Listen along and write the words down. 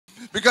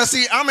Because,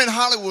 see, I'm in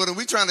Hollywood, and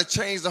we're trying to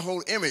change the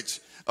whole image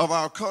of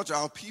our culture,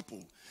 our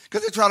people.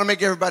 Because they're trying to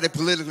make everybody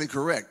politically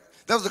correct.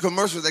 That was a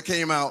commercial that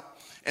came out,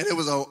 and it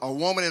was a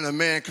woman and a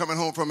man coming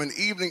home from an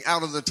evening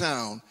out of the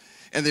town,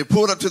 and they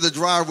pulled up to the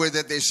driveway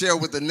that they share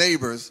with the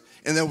neighbors,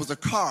 and there was a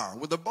car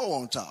with a bow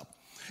on top.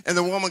 And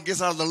the woman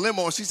gets out of the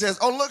limo, and she says,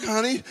 "Oh, look,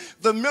 honey,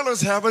 the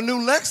Millers have a new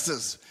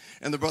Lexus."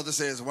 And the brother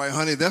says, "Why,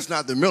 honey, that's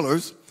not the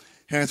Millers."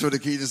 Hands her the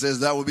keys and says,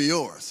 "That will be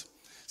yours."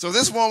 So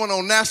this woman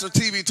on national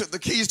TV took the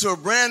keys to a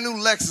brand new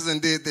Lexus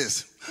and did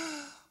this.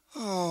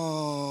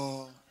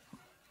 Oh.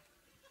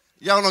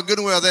 Y'all know good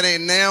and well that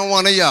ain't now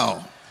one of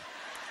y'all.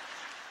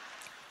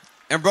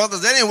 And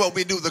brothers, that ain't what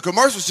we do. The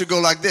commercial should go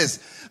like this.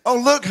 "Oh,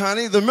 look,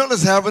 honey, the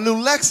Millers have a new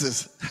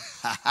Lexus."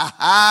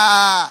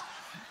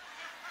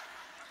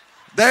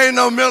 There ain't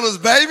no Millers,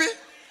 baby.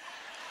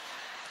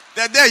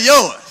 They're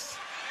yours.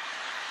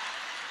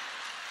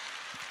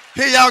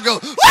 Here y'all go.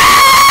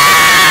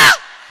 "Ah!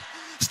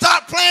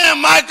 Stop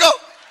playing, Michael.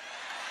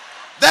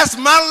 That's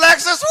my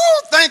Lexus.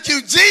 Woo, thank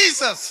you,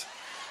 Jesus.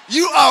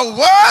 You are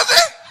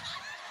worthy."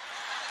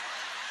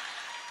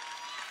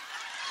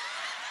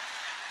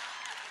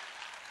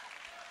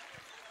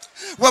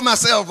 Where's my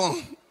cell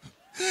phone?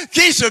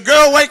 Keisha,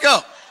 girl, wake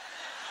up.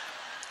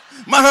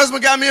 My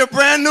husband got me a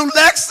brand new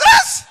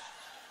Lexus.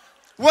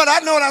 What? I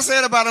know what I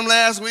said about him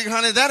last week,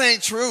 honey. That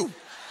ain't true.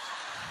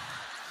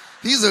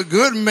 He's a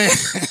good man.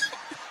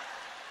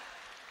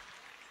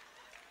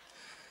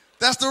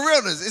 That's the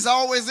realness. It's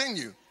always in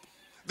you.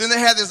 Then they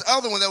had this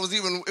other one that was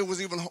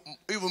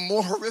even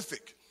more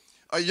horrific.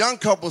 A young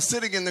couple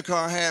sitting in the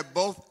car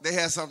they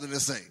had something to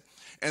say.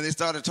 And they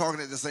started talking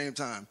at the same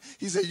time.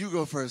 He said, "You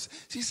go first."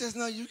 She says,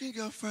 "No, you can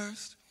go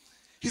first."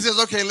 He says,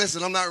 "Okay,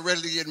 listen, I'm not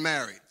ready to get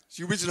married."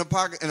 She reached in her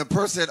pocket and the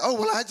purse said, "Oh,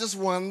 well, I just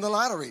won the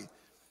lottery."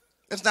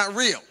 It's not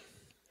real.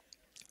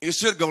 It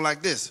should go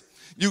like this.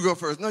 "You go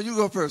first." "No, you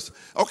go first."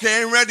 "Okay,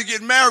 I ain't ready to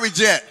get married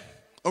yet."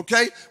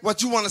 "Okay,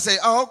 what you want to say?"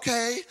 "Oh,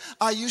 okay,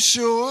 are you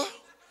sure?"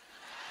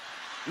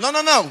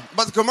 No.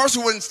 But the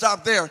commercial wouldn't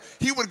stop there.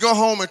 He would go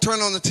home and turn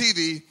on the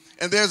TV,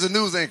 and there's a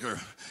news anchor.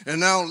 "And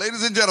now,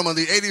 ladies and gentlemen,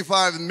 the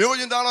 $85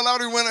 million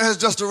lottery winner has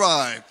just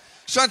arrived.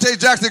 Shante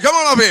Jackson, come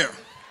on up here.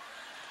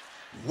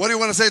 What do you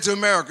want to say to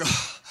America?"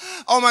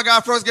 "Oh, my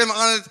God, first give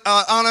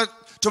honor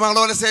to my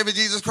Lord and Savior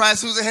Jesus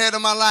Christ, who's the head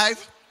of my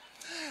life.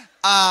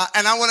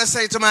 And I want to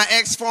say to my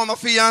ex-former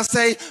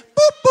fiance,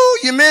 boo-boo,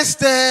 you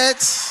missed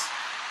it."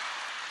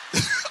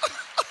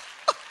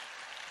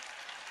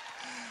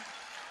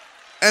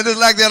 And it's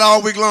like that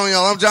all week long,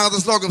 y'all. I'm Jonathan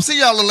Slocumb. See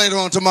y'all later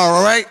on tomorrow,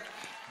 all right?